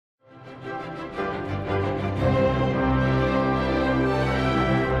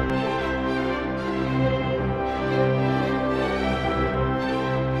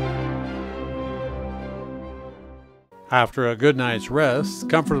After a good night's rest,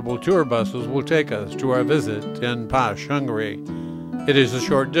 comfortable tour buses will take us to our visit in Pécs, Hungary. It is a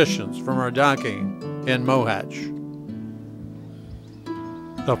short distance from our docking in Mohács.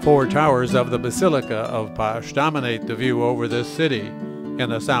 The four towers of the Basilica of Pécs dominate the view over this city in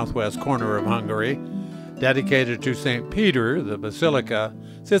the southwest corner of Hungary. Dedicated to St. Peter, the basilica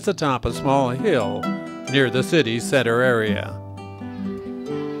sits atop a small hill near the city's center area.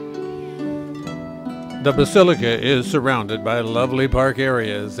 The basilica is surrounded by lovely park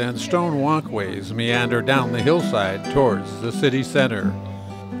areas, and stone walkways meander down the hillside towards the city center.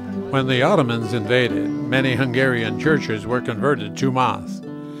 When the Ottomans invaded, many Hungarian churches were converted to mosques.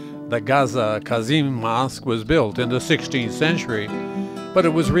 The Gaza Kazim Mosque was built in the 16th century, but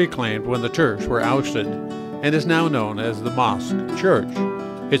it was reclaimed when the Turks were ousted and is now known as the Mosque Church.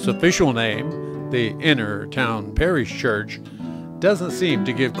 Its official name, the Inner Town Parish Church, doesn't seem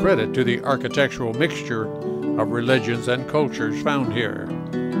to give credit to the architectural mixture of religions and cultures found here.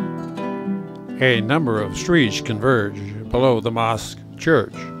 A number of streets converge below the Mosque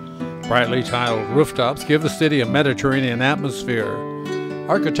Church. Brightly tiled rooftops give the city a Mediterranean atmosphere.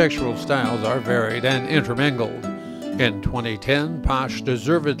 Architectural styles are varied and intermingled. In 2010, Pécs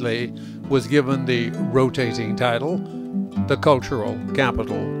deservedly was given the rotating title, the Cultural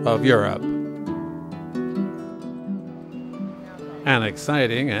Capital of Europe. An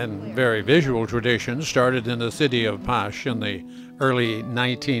exciting and very visual tradition started in the city of Pécs in the early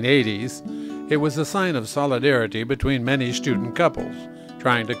 1980s. It was a sign of solidarity between many student couples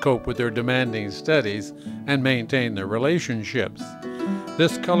trying to cope with their demanding studies and maintain their relationships.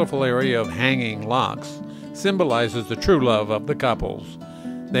 This colorful area of hanging locks symbolizes the true love of the couples.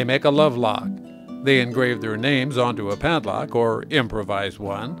 They make a love lock. They engrave their names onto a padlock or improvise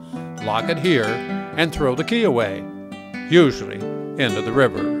one, lock it here, and throw the key away, usually into the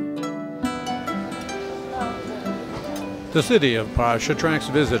river. The city of Pécs attracts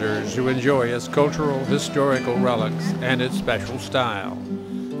visitors who enjoy its cultural, historical relics and its special style.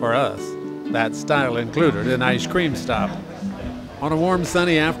 For us, that style included an ice cream stop. On a warm,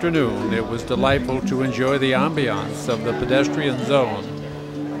 sunny afternoon, it was delightful to enjoy the ambiance of the pedestrian zone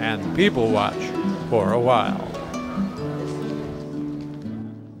and people watch for a while.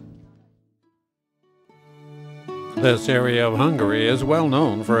 This area of Hungary is well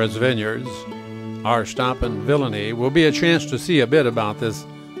known for its vineyards. Our stop in Villany will be a chance to see a bit about this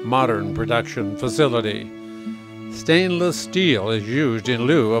modern production facility. Stainless steel is used in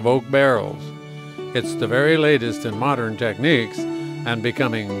lieu of oak barrels. It's the very latest in modern techniques and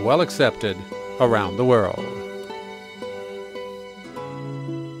becoming well accepted around the world.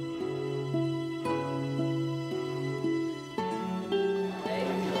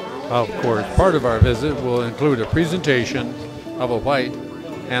 Of course, part of our visit will include a presentation of a white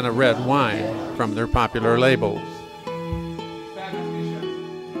and a red wine from their popular labels.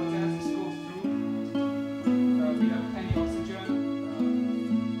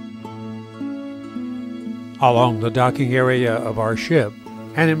 Along the docking area of our ship,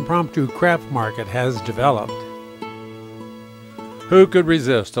 an impromptu craft market has developed. Who could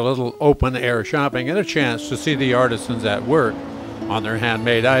resist a little open-air shopping and a chance to see the artisans at work on their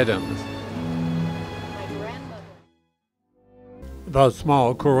handmade items? The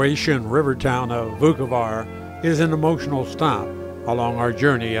small Croatian river town of Vukovar is an emotional stop along our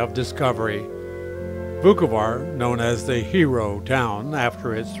journey of discovery. Vukovar, known as the hero town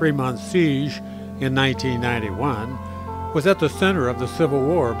after its 3-month siege in 1991, was at the center of the civil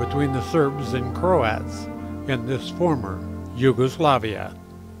war between the Serbs and Croats in this former Yugoslavia.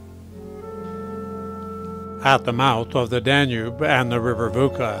 At the mouth of the Danube and the river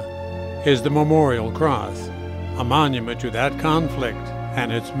Vuka is the Memorial Cross, a monument to that conflict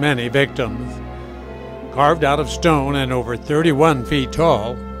and its many victims. Carved out of stone and over 31 feet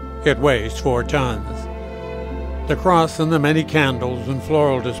tall, it weighs 4 tons. The cross and the many candles and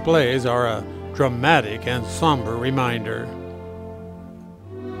floral displays are a dramatic and somber reminder.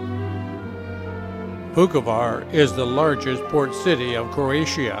 Vukovar is the largest port city of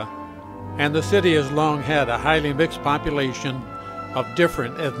Croatia, and the city has long had a highly mixed population of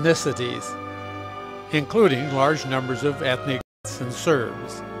different ethnicities, including large numbers of ethnic and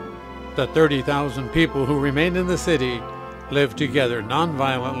Serbs. The 30,000 people who remain in the city live together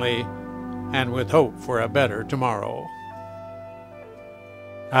nonviolently and with hope for a better tomorrow.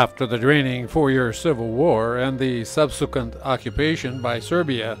 After the draining 4-year civil war and the subsequent occupation by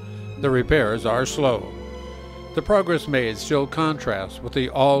Serbia, the repairs are slow. The progress made still contrasts with the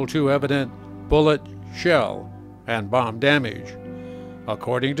all too evident bullet, shell, and bomb damage.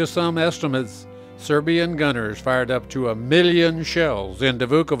 According to some estimates, Serbian gunners fired up to 1 million shells into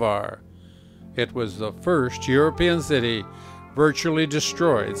Vukovar. It was the first European city virtually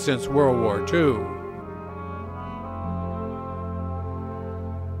destroyed since World War II.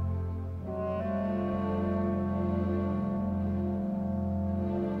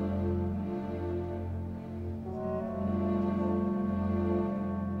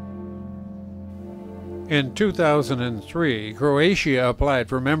 In 2003, Croatia applied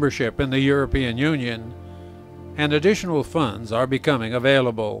for membership in the European Union, and additional funds are becoming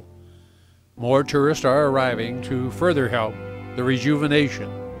available. More tourists are arriving to further help the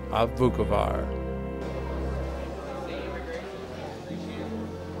rejuvenation of Vukovar.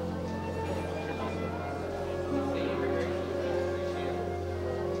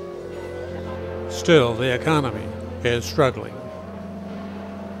 Still, the economy is struggling.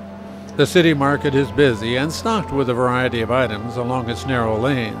 The city market is busy and stocked with a variety of items along its narrow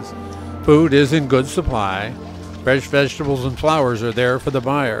lanes. Food is in good supply. Fresh vegetables and flowers are there for the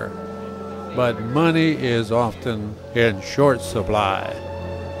buyer. But money is often in short supply.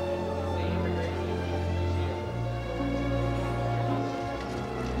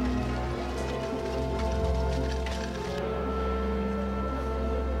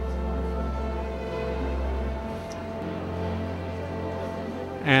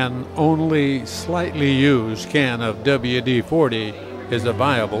 An only slightly used can of WD-40 is a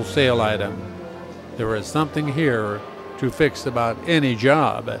viable sale item. There is something here to fix about any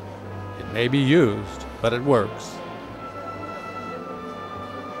job. It may be used, but it works.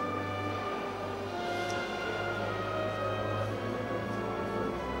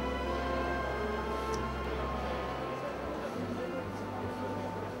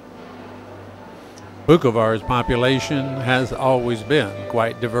 Vukovar's population has always been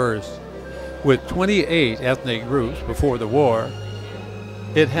quite diverse. With 28 ethnic groups before the war,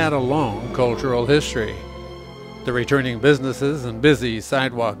 it had a long cultural history. The returning businesses and busy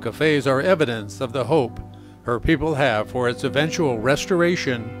sidewalk cafes are evidence of the hope her people have for its eventual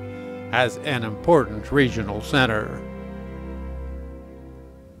restoration as an important regional center.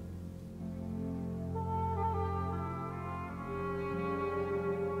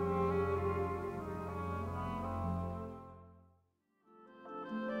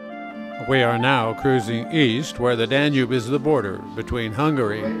 We are now cruising east, where the Danube is the border between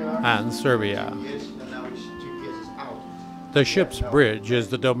Hungary and Serbia. The ship's bridge is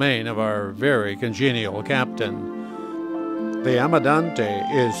the domain of our very congenial captain. The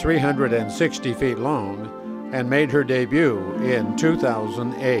AmaDante is 360 feet long and made her debut in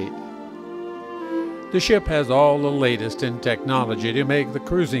 2008. The ship has all the latest in technology to make the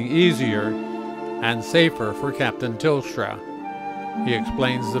cruising easier and safer for Captain Tilstra. He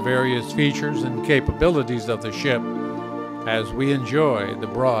explains the various features and capabilities of the ship as we enjoy the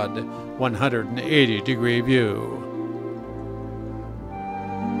broad 180-degree view.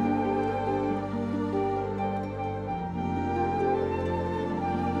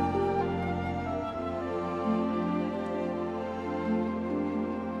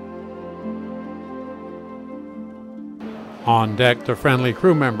 On deck, the friendly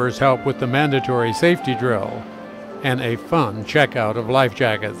crew members help with the mandatory safety drill and a fun checkout of life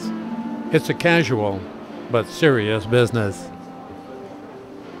jackets. It's a casual but serious business.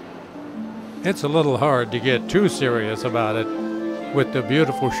 It's a little hard to get too serious about it with the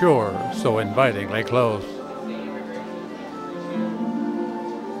beautiful shore so invitingly close.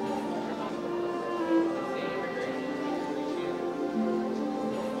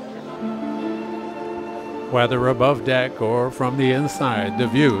 Whether above deck or from the inside, the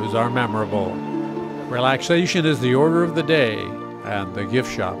views are memorable. Relaxation is the order of the day, and the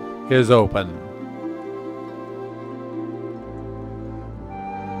gift shop is open.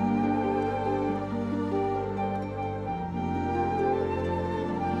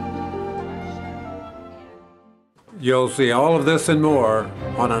 You'll see all of this and more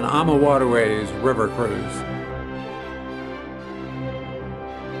on an AmaWaterways river cruise.